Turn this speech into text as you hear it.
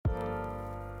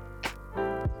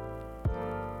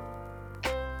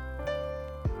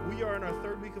we are in our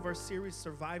third week of our series,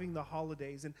 Surviving the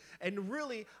Holidays. And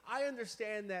really, I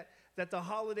understand that the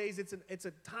holidays, it's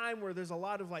a time where there's a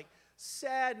lot of like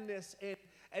sadness,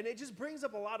 and it just brings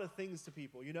up a lot of things to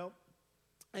people, you know?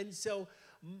 And so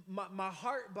my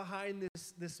heart behind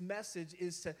this message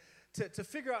is to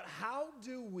figure out how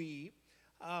do we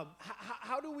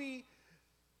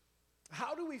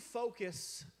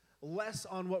focus less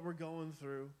on what we're going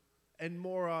through and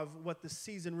more of what the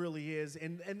season really is.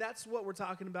 And that's what we're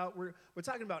talking about. We're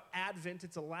talking about Advent.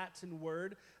 It's a Latin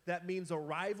word that means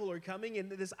arrival or coming.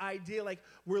 And this idea, like,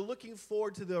 we're looking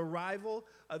forward to the arrival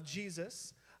of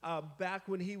Jesus back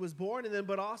when he was born,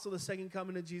 but also the second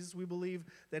coming of Jesus. We believe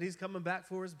that he's coming back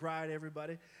for his bride,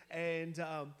 everybody. And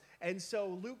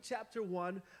so Luke chapter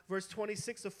 1, verse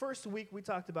 26, the first week we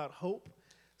talked about hope.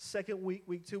 Second week,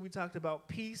 week 2, we talked about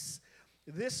peace.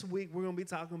 This week, we're going to be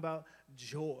talking about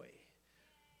joy.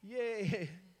 Yay.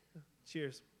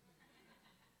 Cheers.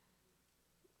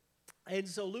 And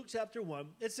so Luke chapter 1,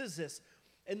 it says this.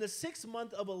 In the 6th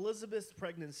month of Elizabeth's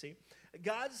pregnancy,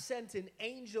 God sent an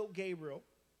angel, Gabriel,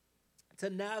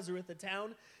 to Nazareth, a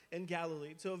town in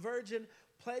Galilee, to a virgin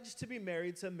pledged to be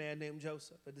married to a man named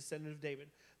Joseph, a descendant of David.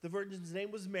 The virgin's name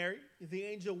was Mary. The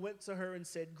angel went to her and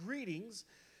said, "Greetings,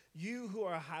 you who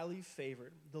are highly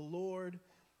favored. The Lord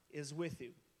is with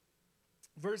you."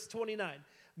 Verse 29,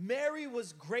 Mary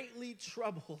was greatly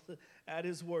troubled at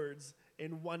his words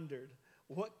and wondered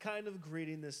what kind of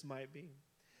greeting this might be.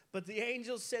 But the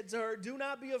angel said to her, "Do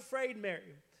not be afraid,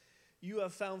 Mary. You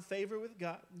have found favor with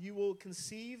God. You will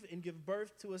conceive and give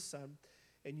birth to a son,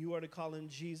 and you are to call him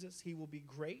Jesus. He will be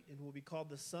great and will be called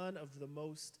the Son of the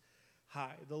Most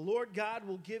High. The Lord God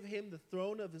will give him the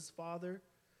throne of his father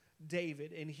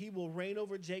David, and he will reign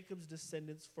over Jacob's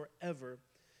descendants forever.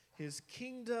 His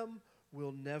kingdom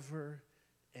will never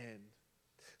end."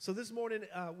 So this morning,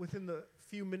 within the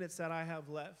few minutes that I have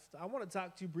left, I want to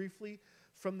talk to you briefly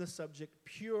from the subject,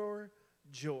 pure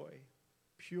joy.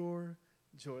 Pure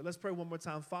joy. Let's pray one more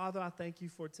time. Father, I thank you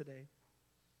for today.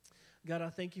 God, I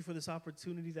thank you for this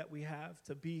opportunity that we have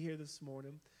to be here this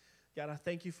morning. God, I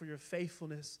thank you for your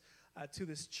faithfulness to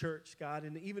this church, God.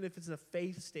 And even if it's a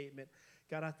faith statement,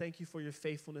 God, I thank you for your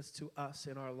faithfulness to us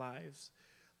in our lives.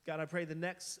 God, I pray the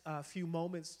next few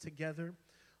moments together,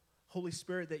 Holy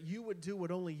Spirit, that you would do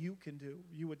what only you can do.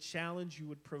 You would challenge, you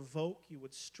would provoke, you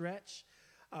would stretch,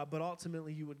 but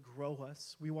ultimately you would grow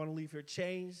us. We want to leave here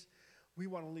changed. We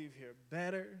want to leave here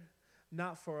better,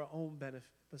 not for our own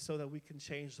benefit, but so that we can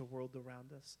change the world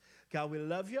around us. God, we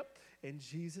love you. In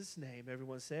Jesus' name,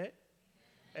 everyone say it.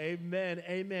 Amen.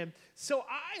 Amen. So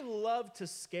I love to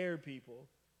scare people.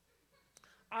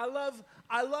 I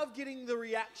love getting the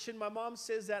reaction. My mom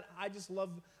says that I just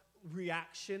love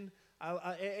reaction.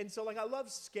 And so I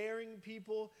love scaring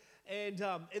people. And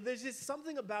there's just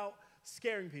something about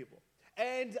scaring people.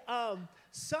 And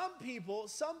some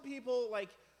people, like,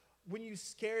 when you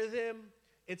scare them,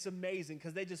 it's amazing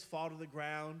because they just fall to the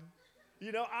ground.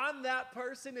 You know, I'm that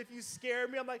person. If you scare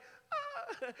me, I'm like,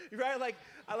 ah, right? Like,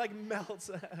 I like melt.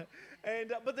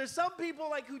 But there's some people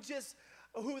like who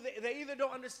they either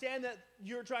don't understand that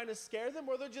you're trying to scare them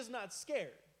or they're just not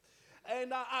scared.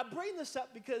 And I bring this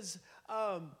up because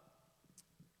a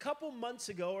couple months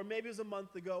ago, or maybe it was a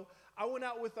month ago, I went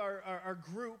out with our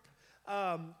group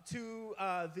to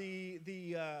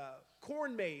the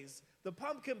corn maze, the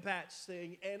pumpkin patch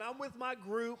thing, and I'm with my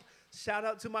group. Shout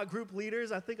out to my group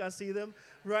leaders. I think I see them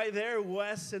right there,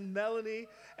 Wes and Melanie.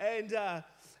 And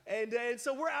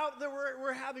so we're out there,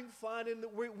 we're having fun, and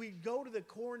we go to the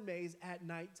corn maze at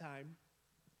nighttime.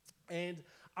 And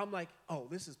I'm like, oh,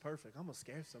 this is perfect. I'm going to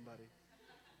scare somebody.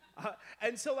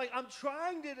 And so, like, I'm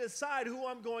trying to decide who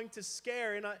I'm going to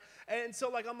scare. And so,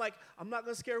 like, I'm not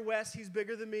going to scare Wes. He's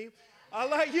bigger than me. I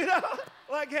like, you know,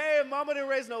 like, hey, mama didn't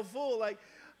raise no fool. Like,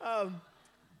 I'm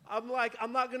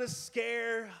not going to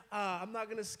scare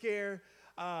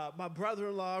my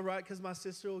brother-in-law, right, because my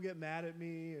sister will get mad at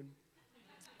me. And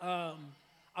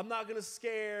I'm not going to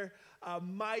scare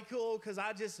Michael because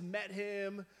I just met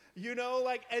him, you know,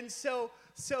 like, and so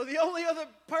the only other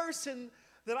person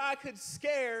that I could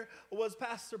scare was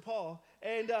Pastor Paul.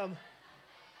 And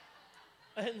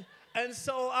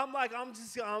so I'm like, I'm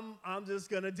just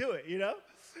going to do it, you know?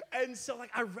 And so,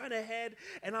 like, I run ahead,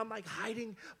 and I'm, like,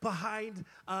 hiding behind,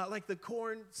 like, the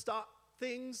corn stalk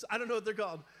things. I don't know what they're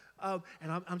called.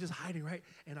 And I'm just hiding, right?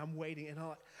 And I'm waiting.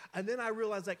 And then I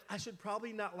realized, like, I should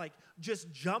probably not, like,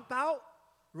 just jump out,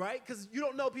 right? Because you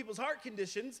don't know people's heart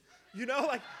conditions, you know?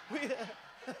 Like,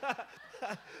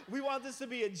 we want this to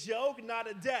be a joke, not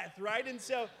a death, right? And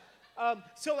so I'm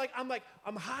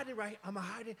hiding, right? I'm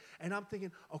hiding, and I'm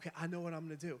thinking, okay, I know what I'm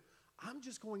going to do. I'm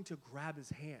just going to grab his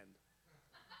hand.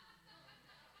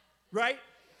 right?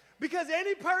 Because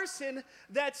any person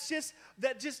that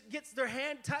just gets their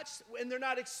hand touched and they're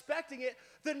not expecting it,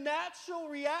 the natural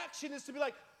reaction is to be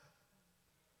like,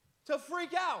 to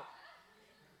freak out.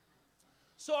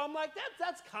 So I'm like,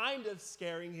 that's kind of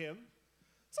scaring him.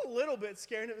 It's a little bit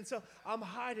scaring him. And so I'm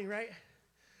hiding, right?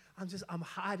 I'm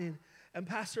hiding. And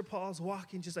Pastor Paul's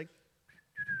walking just like,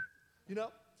 you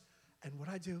know? And what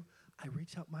I do, I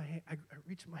reach out my hand, I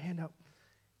reach my hand out,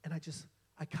 and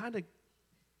I kind of,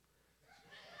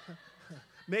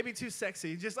 maybe too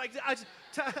sexy, just like,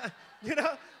 you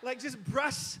know, like just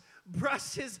brush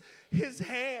his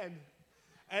hand.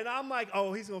 And I'm like,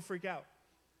 oh, he's going to freak out.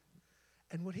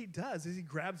 And what he does is he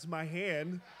grabs my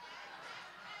hand.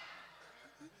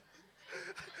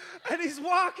 And he's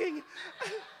walking.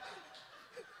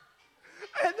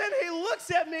 And then he looks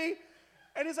at me,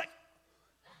 and he's like,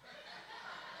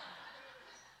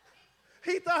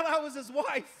 he thought I was his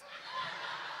wife.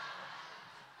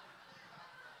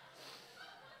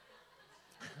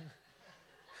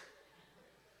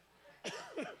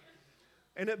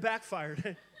 And it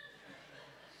backfired.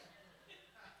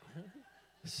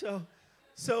 So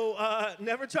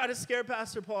never try to scare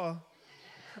Pastor Paul,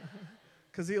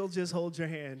 because he'll just hold your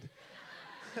hand.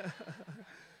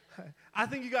 I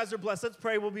think you guys are blessed. Let's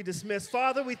pray. We'll be dismissed.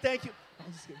 Father, we thank you.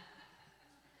 I'm just kidding.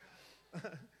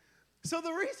 So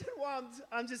the reason why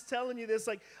I'm just telling you this,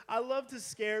 like, I love to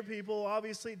scare people.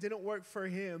 Obviously, it didn't work for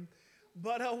him.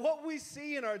 But what we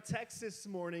see in our text this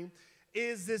morning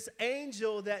is this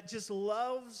angel that just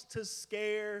loves to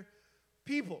scare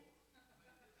people.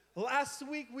 Last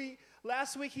week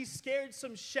he scared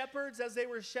some shepherds as they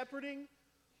were shepherding.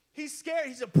 He's scared.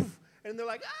 He said, poof, and they're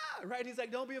like, ah, right? He's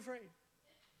like, don't be afraid.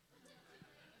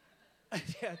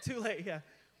 Yeah, too late, yeah.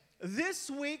 This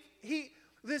week,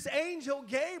 this angel,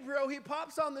 Gabriel, he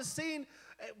pops on the scene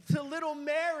to little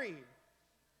Mary.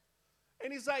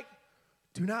 And he's like,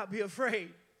 do not be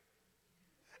afraid.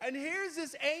 And here's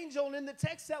this angel, and in the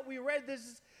text that we read,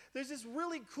 there's this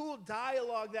really cool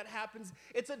dialogue that happens.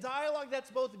 It's a dialogue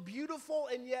that's both beautiful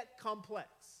and yet complex.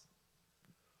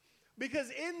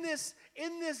 Because in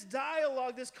this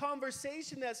dialogue, this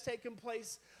conversation that's taken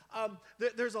place,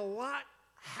 there's a lot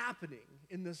happening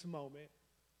in this moment.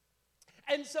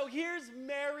 And so here's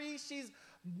Mary. She's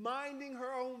minding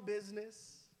her own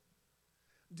business,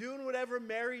 doing whatever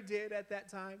Mary did at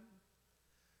that time.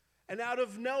 And out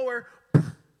of nowhere,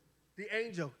 the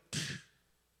angel.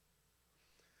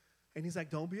 And he's like,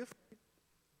 don't be afraid.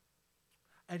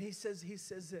 And he says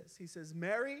this. He says,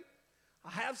 Mary,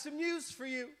 I have some news for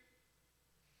you.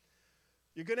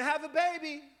 You're going to have a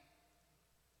baby.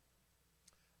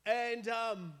 And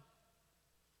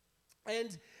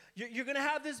you're going to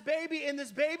have this baby, and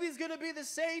this baby is going to be the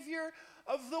Savior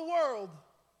of the world.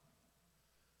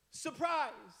 Surprise.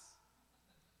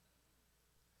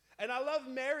 And I love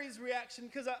Mary's reaction,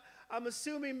 because I'm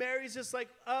assuming Mary's just like,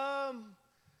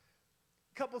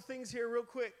 couple things here real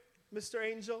quick, Mr.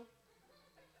 Angel.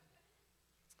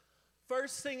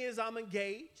 First thing is I'm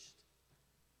engaged.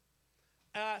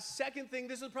 Second thing,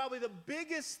 this is probably the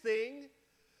biggest thing,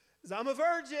 is I'm a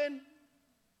virgin.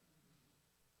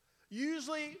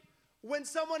 Usually when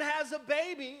someone has a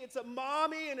baby, it's a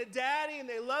mommy and a daddy, and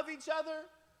they love each other,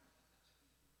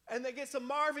 and they get some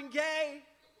Marvin Gaye.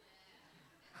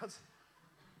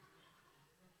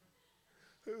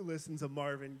 Who listens to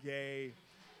Marvin Gaye?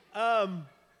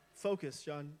 Focus,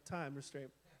 John. Time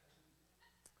restraint.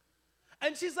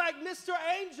 And she's like, Mr.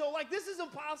 Angel, like, this is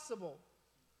impossible.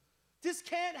 This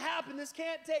can't happen. This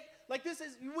can't take, like,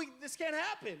 this can't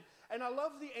happen. And I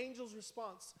love the angel's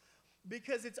response,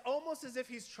 because it's almost as if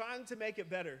he's trying to make it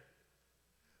better.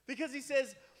 Because he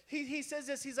says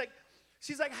this, she's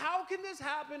like, how can this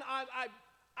happen?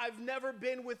 I've never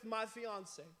been with my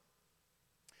fiance.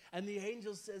 And the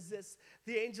angel says this.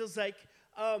 The angel's like,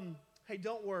 hey,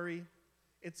 don't worry.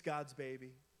 It's God's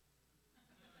baby.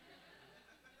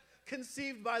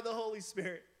 Conceived by the Holy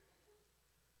Spirit.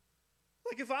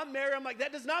 Like, if I'm married, I'm like,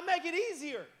 that does not make it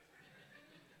easier.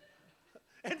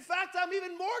 In fact, I'm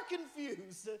even more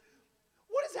confused.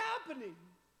 What is happening?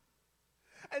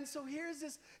 And so here's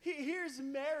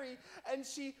Mary, and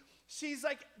she's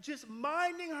like just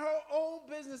minding her own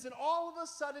business, and all of a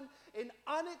sudden, an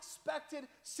unexpected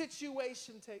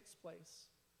situation takes place.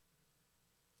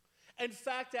 In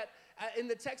fact, in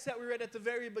the text that we read at the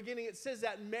very beginning, it says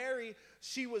that Mary,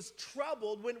 she was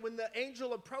troubled. When the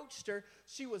angel approached her,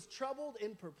 she was troubled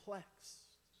and perplexed.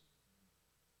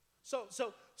 So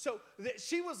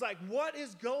she was like, what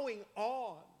is going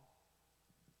on?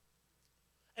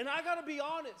 And I got to be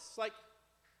honest, like,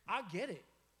 I get it.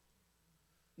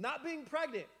 Not being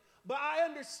pregnant, but I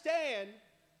understand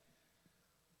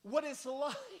what it's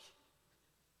like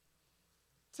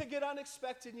to get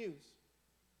unexpected news.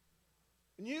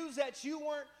 News that you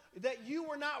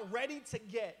were not ready to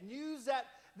get. News that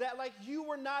like you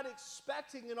were not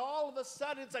expecting, and all of a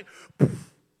sudden it's like,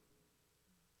 poof.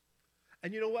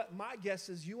 And you know what? My guess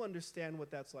is you understand what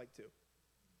that's like too.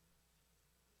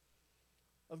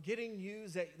 Of getting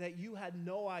news that you had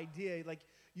no idea, like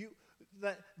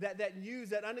that news,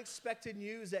 that unexpected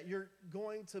news that you're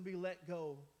going to be let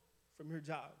go from your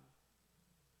job.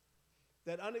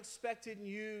 That unexpected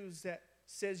news that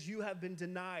says you have been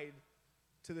denied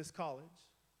to this college.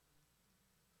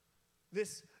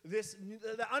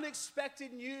 The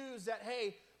unexpected news that,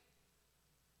 hey,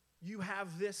 you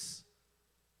have this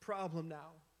problem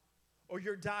now, or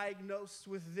you're diagnosed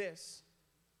with this.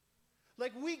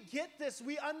 Like, we get this.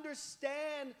 We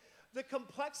understand the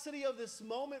complexity of this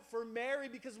moment for Mary,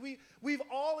 because we've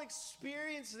all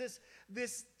experienced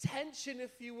this tension,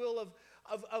 if you will,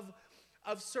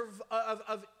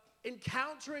 of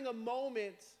encountering a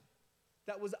moment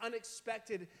that was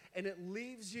unexpected, and it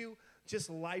leaves you just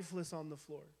lifeless on the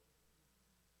floor.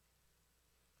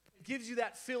 It gives you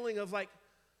that feeling of like,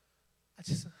 I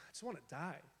just want to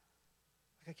die.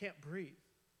 Like, I can't breathe.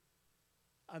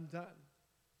 I'm done.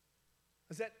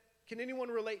 Can anyone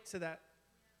relate to that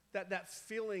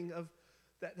feeling of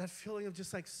that feeling of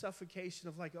just like suffocation,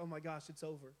 of like, oh my gosh, it's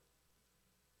over.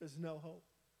 There's no hope.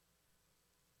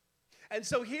 And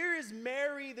so here is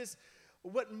Mary, this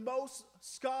what most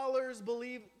scholars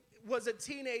believe was a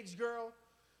teenage girl.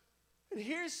 And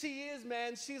here she is,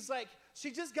 man. She's like,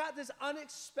 she just got this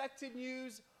unexpected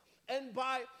news. And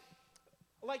I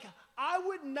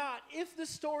would not, if the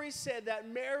story said that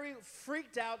Mary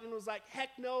freaked out and was like, heck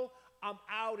no, I'm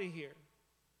out of here.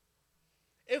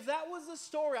 If that was the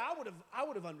story, I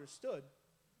would have understood.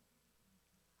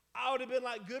 I would have been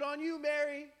like, good on you,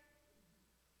 Mary.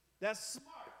 That's smart.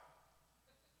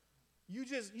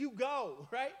 You go,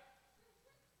 right?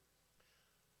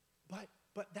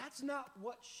 But that's not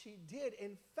what she did.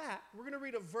 In fact, we're going to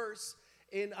read a verse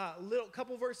in a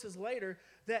couple verses later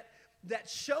that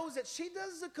shows that she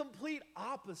does the complete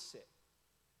opposite.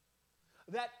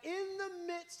 That in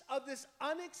the midst of this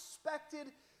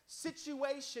unexpected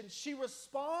situation, she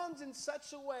responds in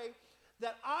such a way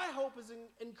that I hope is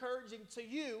encouraging to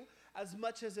you as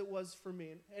much as it was for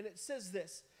me. And it says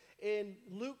this in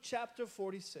Luke chapter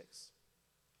 46.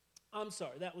 I'm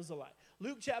sorry, that was a lie.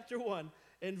 Luke chapter 1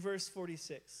 and verse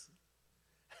 46.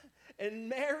 And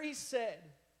Mary said,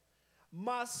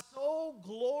 my soul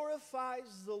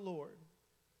glorifies the Lord.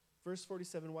 Verse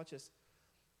 47, watch this.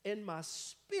 And my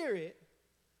spirit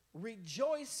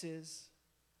rejoices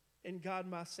in God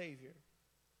my Savior.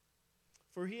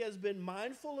 For he has been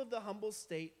mindful of the humble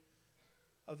state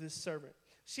of his servant.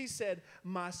 She said,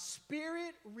 my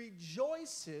spirit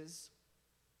rejoices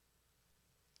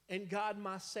in God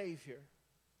my Savior.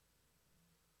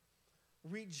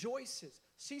 Rejoices.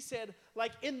 She said,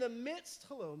 like in the midst,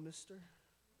 hello, mister.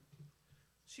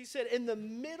 She said, in the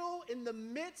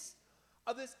midst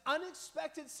of this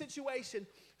unexpected situation,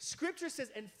 Scripture says,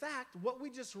 in fact, what we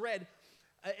just read,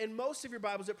 in most of your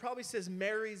Bibles, it probably says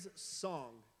Mary's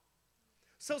song.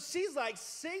 So she's like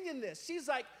singing this. She's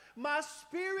like, my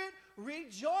spirit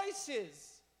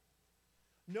rejoices.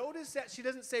 Notice that she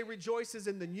doesn't say rejoices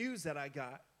in the news that I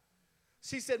got.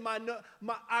 She said,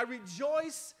 I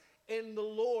rejoice in the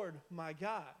Lord, my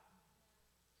God.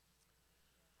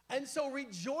 And so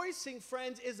rejoicing,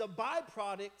 friends, is a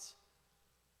byproduct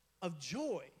of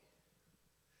joy.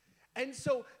 And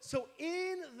so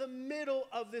in the middle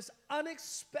of this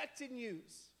unexpected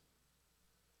news,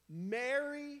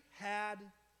 Mary had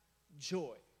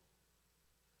joy.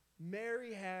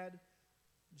 Mary had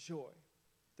joy.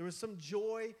 There was some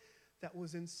joy that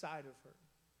was inside of her.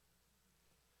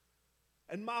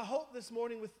 And my hope this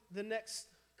morning with the next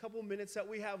couple minutes that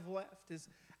we have left is,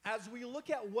 as we look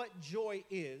at what joy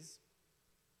is,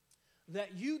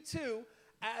 that you too,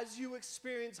 as you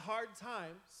experience hard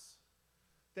times,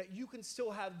 that you can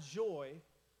still have joy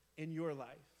in your life,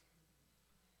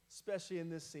 especially in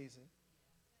this season.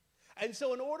 And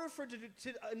so in order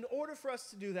for us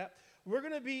to do that, we're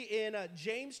going to be in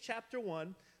James chapter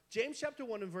 1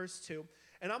 and verse 2.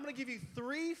 And I'm going to give you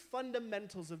 3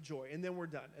 fundamentals of joy, and then we're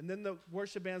done. And then the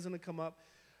worship band's going to come up,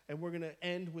 and we're going to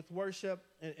end with worship,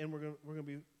 and it's going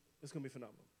to be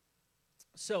phenomenal.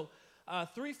 So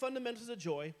 3 fundamentals of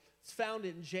joy. It's found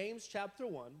in James chapter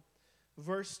 1,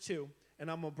 verse 2. And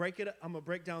I'm going to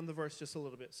break down the verse just a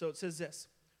little bit. So it says this.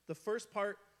 The first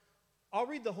part, I'll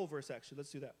read the whole verse actually.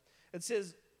 Let's do that. It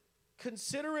says,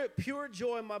 consider it pure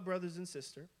joy, my brothers and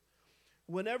sisters,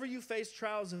 whenever you face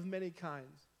trials of many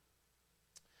kinds,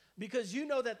 because you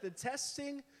know that the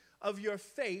testing of your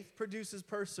faith produces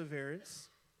perseverance,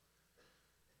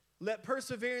 Let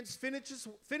perseverance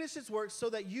finish its work so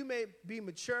that you may be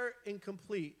mature and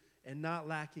complete and not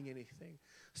lacking anything.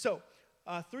 So,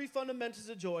 3 fundamentals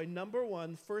of joy. Number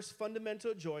 1, first fundamental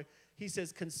of joy, he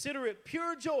says, consider it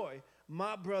pure joy,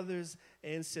 my brothers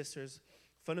and sisters.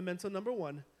 Fundamental number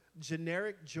 1,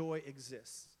 generic joy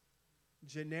exists.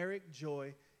 Generic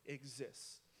joy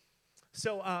exists.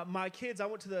 So my kids, I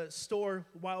went to the store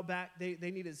a while back.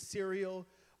 They needed cereal.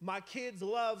 My kids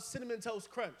love Cinnamon Toast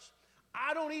Crunch.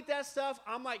 I don't eat that stuff.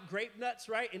 I'm like grape nuts,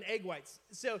 right, and egg whites.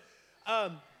 So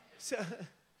I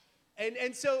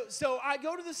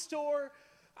go to the store.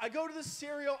 I go to the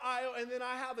cereal aisle, and then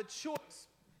I have a choice.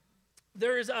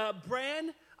 There is a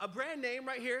brand name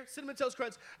right here, Cinnamon Toast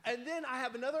Crunch, and then I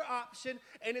have another option,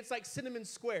 and it's like Cinnamon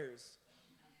Squares.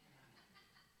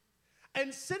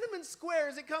 And Cinnamon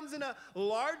Squares, it comes in a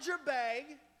larger bag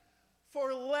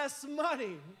for less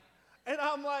money. And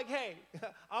I'm like, hey,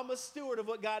 I'm a steward of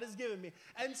what God has given me.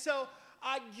 And so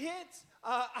I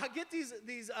get these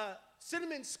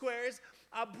Cinnamon Squares.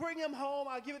 I bring them home.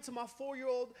 I give it to my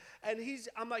 4-year-old, and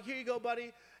I'm like, here you go,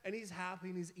 buddy. And he's happy,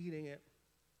 and he's eating it.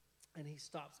 And he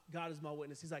stops. God is my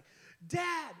witness. He's like,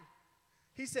 Dad,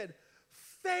 he said,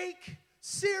 fake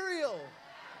cereal.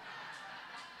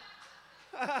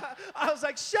 I was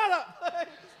like, shut up.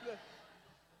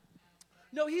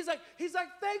 No, he's like,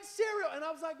 fake cereal. And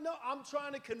I was like, no, I'm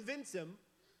trying to convince him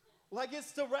like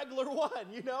it's the regular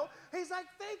one, you know? He's like,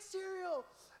 fake cereal.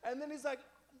 And then he's like,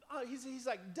 he's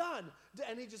like, done.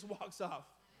 And he just walks off.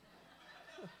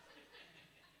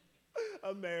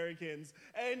 Americans.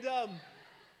 And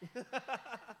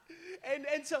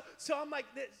and so I'm like,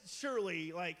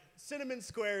 surely, like, Cinnamon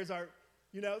Squares are,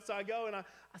 you know? So I go and I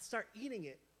start eating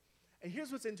it. And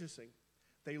here's what's interesting.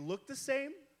 They look the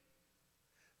same.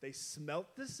 They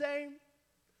smelt the same.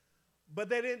 But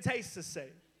they didn't taste the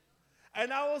same.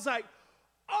 And I was like,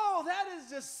 oh, that is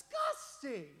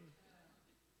disgusting.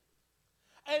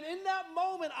 And in that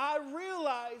moment, I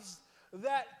realized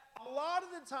that a lot of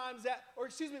the times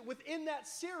within that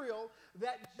cereal,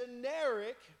 that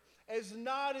generic is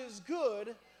not as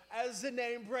good as the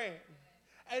name brand.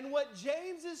 And what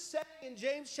James is saying in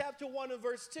James chapter 1 and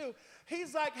verse 2,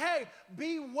 he's like, hey,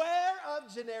 beware of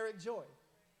generic joy.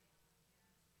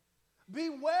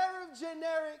 Beware of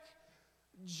generic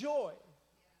joy.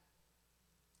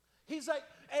 He's like,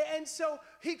 and so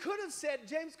he could have said,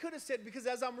 James could have said, because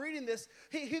as I'm reading this,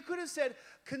 he could have said,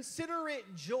 consider it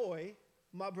joy,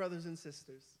 my brothers and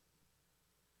sisters.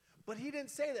 But he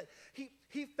didn't say that.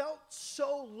 He felt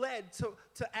so led to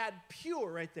add pure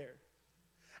right there.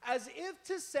 As if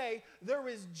to say there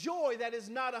is joy that is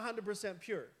not 100%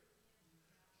 pure.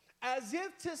 As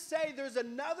if to say there's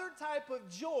another type of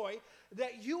joy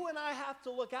that you and I have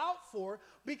to look out for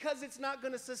because it's not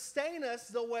going to sustain us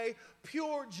the way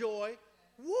pure joy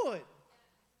would.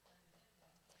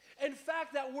 In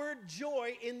fact, that word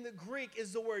joy in the Greek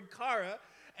is the word chara,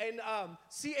 and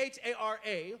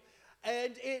C-H-A-R-A,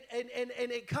 and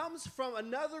it comes from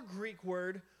another Greek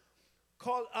word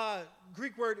called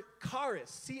charis,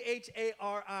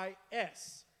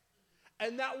 C-H-A-R-I-S.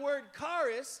 And that word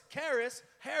charis,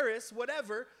 Harris,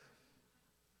 whatever,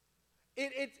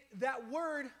 that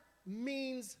word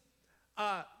means,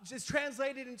 is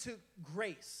translated into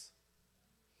grace.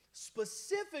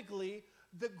 Specifically,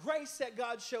 the grace that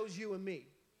God shows you and me.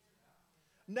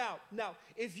 Now,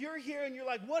 if you're here and you're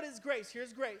like, what is grace?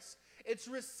 Here's grace. It's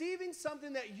receiving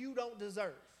something that you don't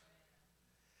deserve.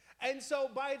 And so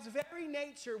by its very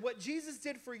nature, what Jesus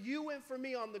did for you and for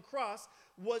me on the cross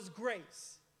was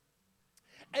grace.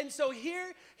 And so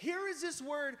here is this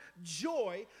word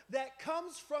joy that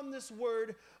comes from this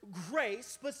word grace,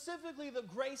 specifically the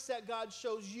grace that God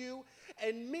shows you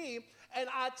and me. And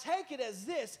I take it as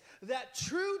this, that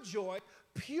true joy,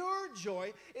 pure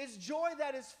joy, is joy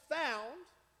that is found,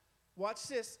 watch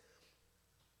this,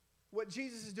 what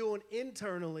Jesus is doing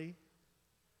internally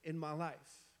in my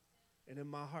life and in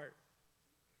my heart.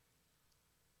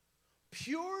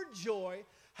 Pure joy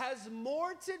has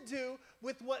more to do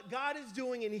with what God is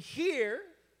doing in here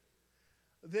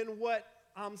than what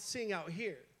I'm seeing out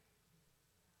here.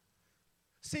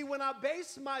 See, when I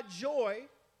base my joy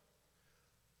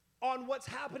on what's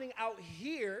happening out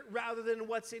here rather than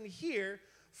what's in here,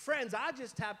 friends, I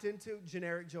just tapped into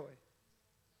generic joy.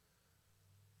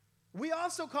 We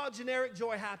also call generic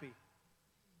joy happy.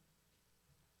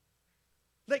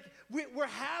 Like, we're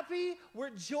happy, we're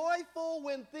joyful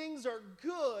when things are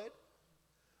good.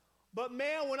 But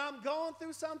man, when I'm going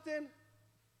through something,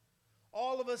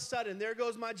 all of a sudden, there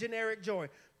goes my generic joy.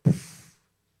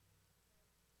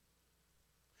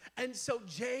 And so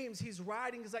James, he's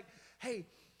writing, he's like, hey,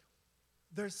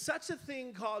 there's such a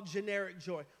thing called generic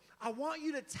joy. I want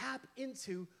you to tap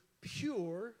into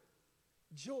pure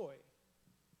joy.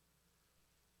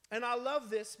 And I love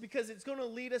this because it's going to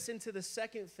lead us into the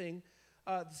second thing,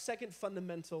 the second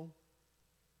fundamental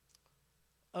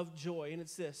of joy, and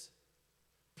it's this.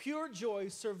 Pure joy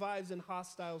survives in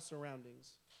hostile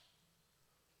surroundings.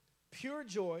 Pure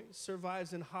joy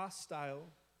survives in hostile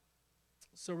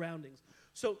surroundings.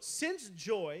 So since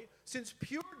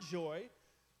pure joy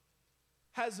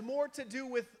has more to do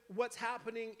with what's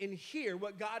happening in here,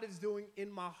 what God is doing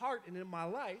in my heart and in my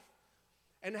life,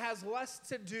 and has less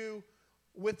to do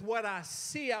with what I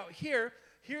see out here,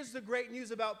 here's the great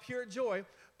news about pure joy.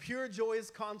 Pure joy is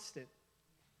constant.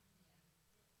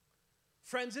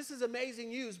 Friends, this is amazing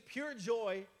news. Pure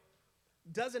joy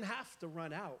doesn't have to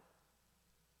run out.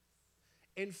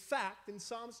 In fact, in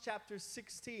Psalms chapter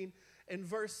 16 and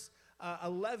verse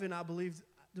 11, I believe,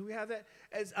 do we have that?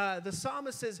 As the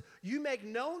psalmist says, you make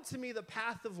known to me the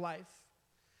path of life.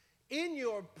 In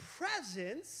your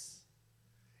presence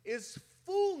is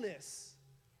fullness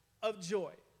of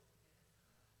joy.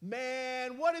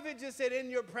 Man, what if it just said in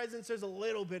your presence there's a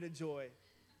little bit of joy?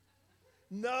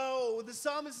 No, the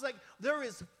psalmist is like, there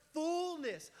is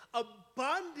fullness,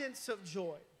 abundance of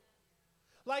joy.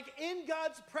 Like in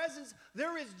God's presence,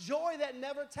 there is joy that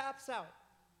never taps out.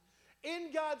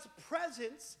 In God's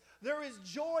presence, there is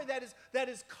joy that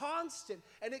is constant,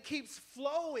 and it keeps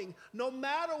flowing. No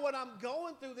matter what I'm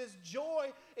going through, this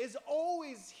joy is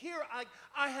always here.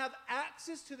 I have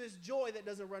access to this joy that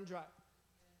doesn't run dry.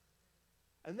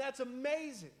 And that's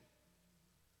amazing.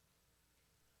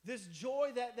 This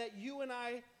joy that you and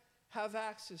I have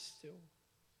access to.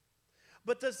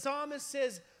 But the psalmist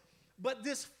says, but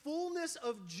this fullness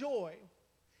of joy,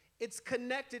 it's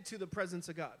connected to the presence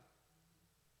of God.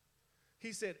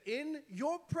 He said, in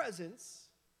your presence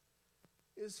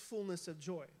is fullness of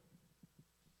joy.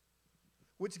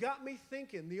 Which got me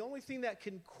thinking, the only thing that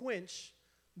can quench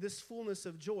this fullness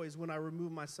of joy is when I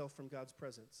remove myself from God's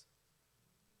presence.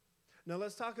 Now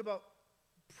let's talk about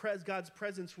God's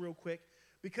presence real quick,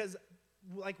 because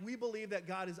like we believe that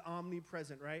God is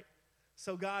omnipresent, right?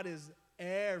 So God is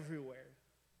everywhere.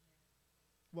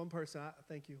 One person,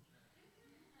 thank you.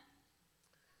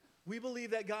 We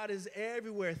believe that God is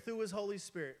everywhere through his Holy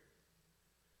Spirit.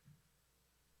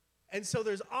 And so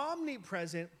there's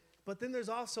omnipresent, but then there's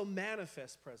also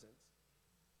manifest presence.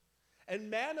 And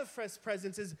manifest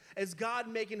presence is God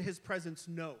making his presence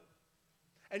known.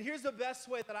 And here's the best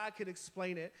way that I could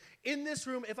explain it. In this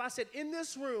room, if I said, in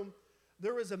this room,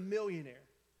 there is a millionaire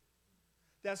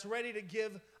that's ready to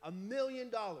give $1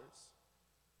 million.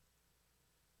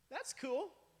 That's cool.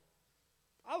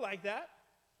 I like that.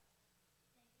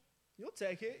 You'll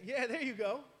take it. Yeah, there you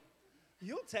go.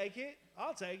 You'll take it.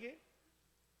 I'll take it.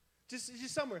 Just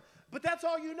somewhere. But that's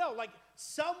all you know. Like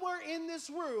somewhere in this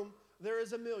room, there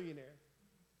is a millionaire.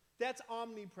 That's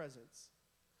omnipresence.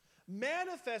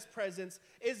 Manifest presence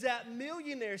is that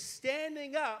millionaire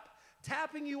standing up,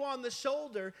 tapping you on the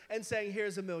shoulder and saying,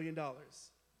 here's $1 million.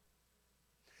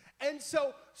 And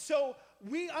so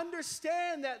we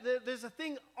understand that there's a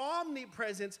thing,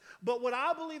 omnipresence, but what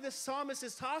I believe the psalmist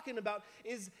is talking about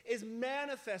is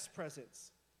manifest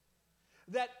presence.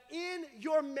 That in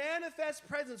your manifest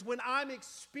presence, when I'm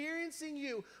experiencing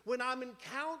you, when I'm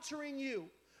encountering you,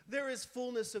 there is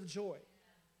fullness of joy.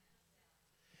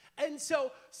 And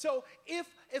so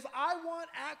if I want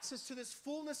access to this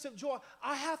fullness of joy,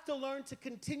 I have to learn to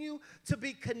continue to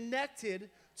be connected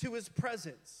to his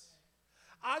presence.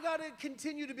 I got to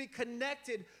continue to be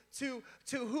connected to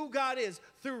who God is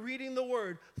through reading the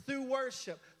word, through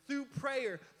worship, through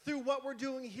prayer, through what we're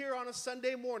doing here on a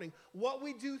Sunday morning, what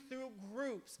we do through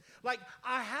groups. Like,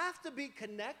 I have to be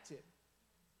connected.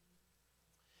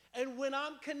 And when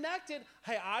I'm connected,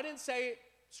 hey, I didn't say it,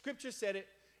 Scripture said it,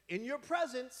 in your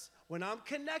presence, when I'm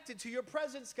connected to your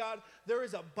presence, God, there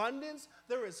is abundance,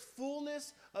 there is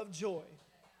fullness of joy.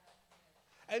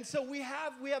 And so we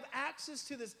have access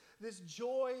to this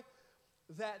joy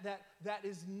that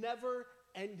is never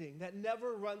ending, that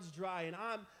never runs dry.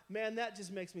 And that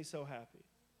just makes me so happy.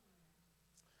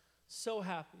 So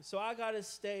happy. So I got to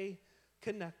stay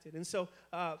connected. And so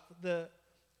the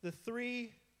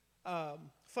three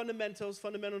fundamentals,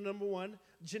 fundamental number one,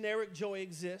 generic joy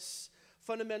exists.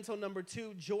 Fundamental number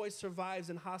two, joy survives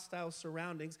in hostile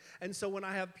surroundings. And so when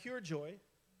I have pure joy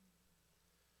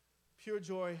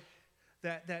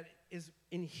that is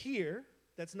in here,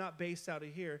 that's not based out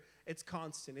of here, it's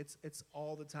constant. It's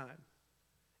all the time.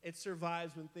 It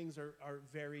survives when things are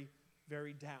very,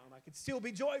 very down. I can still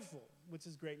be joyful, which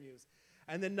is great news.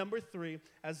 And then number three,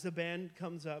 as the band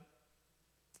comes up,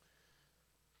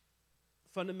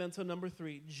 fundamental number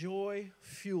three, joy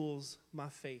fuels my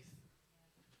faith.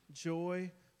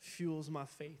 Joy fuels my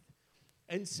faith.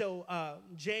 And so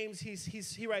James,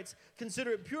 he writes,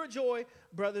 consider it pure joy,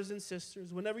 brothers and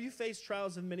sisters, whenever you face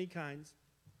trials of many kinds,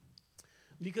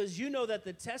 because you know that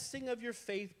the testing of your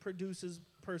faith produces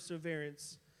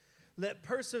perseverance. Let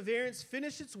perseverance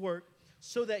finish its work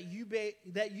so that you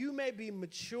may be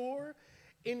mature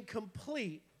and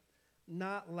complete,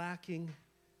 not lacking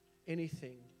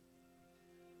anything.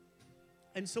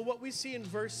 And so what we see in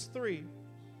verse 3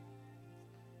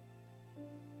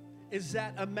 is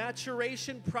that a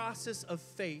maturation process of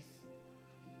faith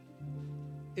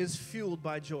is fueled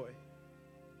by joy.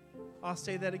 I'll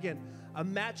say that again. A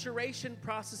maturation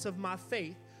process of my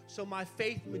faith, so my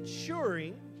faith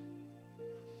maturing,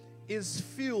 is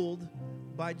fueled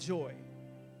by joy.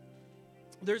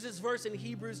 There's this verse in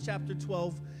Hebrews chapter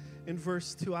 12 in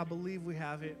verse 2. I believe we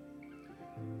have it.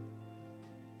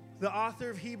 The author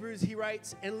of Hebrews, he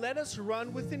writes, and let us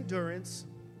run with endurance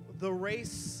the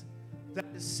race that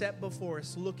is set before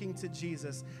us, looking to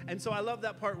Jesus. And so I love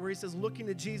that part where he says looking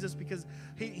to Jesus, because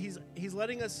he's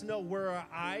letting us know where our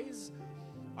eyes,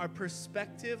 our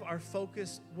perspective, our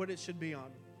focus, what it should be on.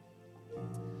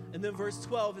 And then verse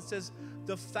 12, it says,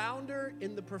 the founder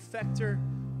and the perfecter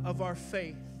of our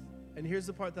faith. And here's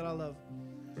the part that I love.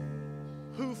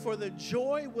 Who for the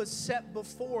joy was set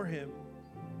before him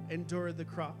endured the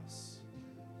cross.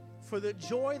 For the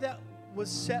joy that was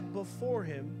set before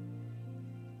him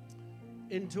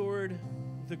endured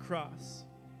the cross.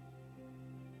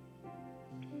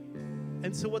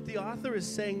 And so what the author is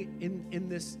saying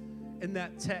in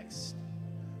that text,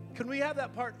 can we have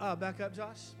that part back up,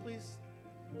 Josh, please?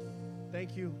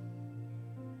 Thank you.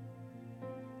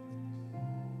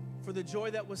 For the joy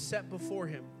that was set before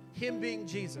him, him being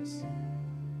Jesus,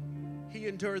 he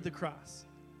endured the cross.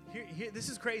 Here, this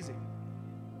is crazy.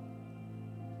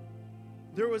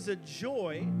 There was a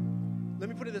joy, let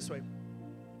me put it this way.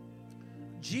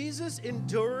 Jesus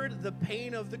endured the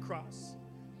pain of the cross,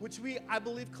 which I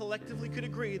believe, collectively could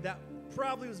agree that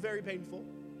probably was very painful.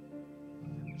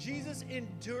 Jesus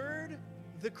endured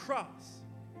the cross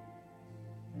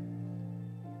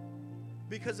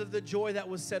because of the joy that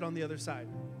was set on the other side.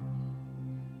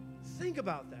 Think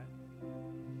about that.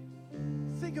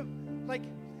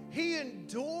 He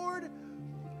endured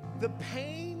the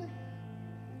pain,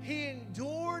 he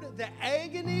endured the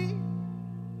agony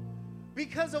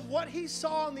because of what he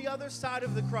saw on the other side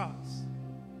of the cross.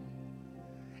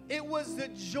 It was the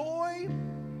joy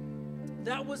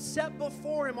that was set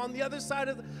before him on the other side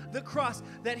of the cross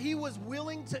that he was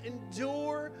willing to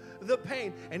endure the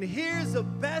pain. And here's the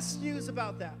best news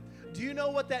about that. Do you know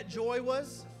what that joy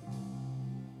was?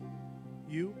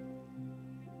 You.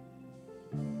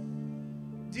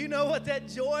 Do you know what that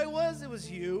joy was? It was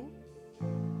you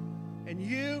and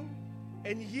you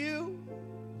and you.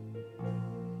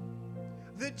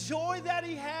 The joy that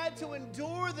he had to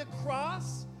endure the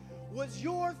cross was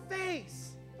your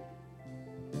face.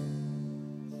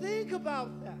 Think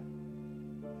about that.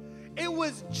 It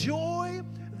was joy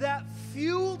that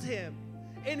fueled him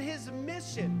in his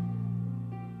mission.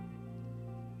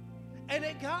 And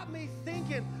it got me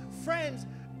thinking, friends,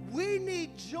 we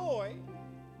need joy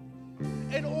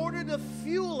in order to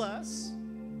fuel us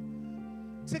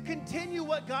to continue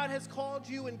what God has called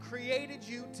you and created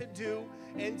you to do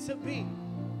and to be.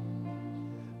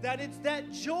 That it's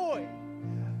that joy.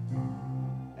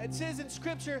 It says in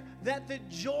Scripture that the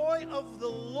joy of the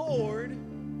Lord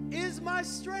is my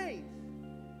strength.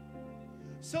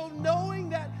 So knowing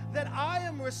that I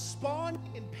am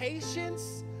responding in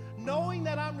patience, knowing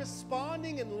that I'm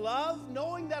responding in love,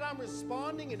 knowing that I'm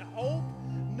responding in hope,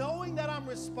 knowing that I'm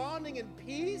responding in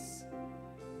peace,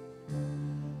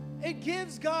 it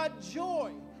gives God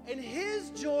joy. And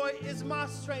his joy is my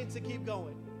strength to keep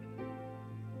going.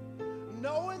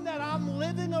 Knowing that I'm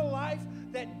living a life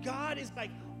that God is like,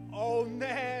 oh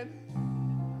man,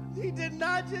 he did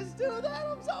not just do that.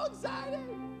 I'm so excited.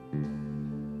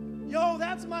 Yo,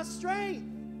 that's my strength.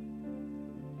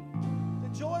 The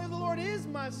joy of the Lord is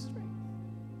my strength.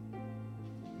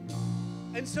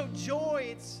 And so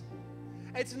joy,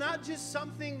 it's not just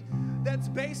something that's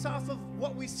based off of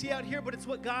what we see out here, but it's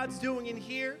what God's doing in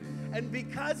here. And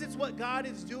because it's what God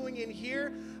is doing in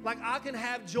here, like I can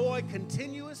have joy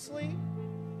continuously,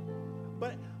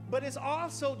 but it's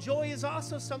also, joy is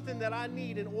also something that I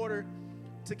need in order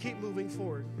to keep moving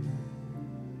forward,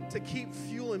 to keep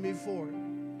fueling me forward.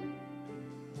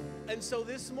 And so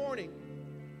this morning,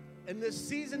 in this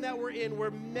season that we're in,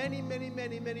 where many, many,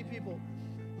 many, many people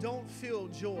don't feel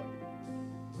joy,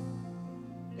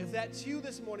 if that's you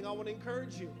this morning, I want to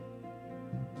encourage you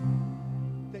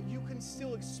that you can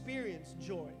still experience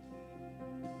joy.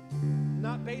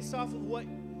 Not based off of what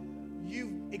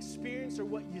you've experienced or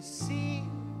what you see,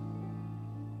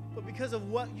 but because of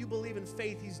what you believe in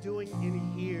faith he's doing in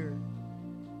here.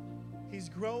 He's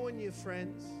growing you,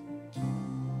 friends.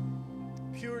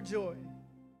 Pure joy.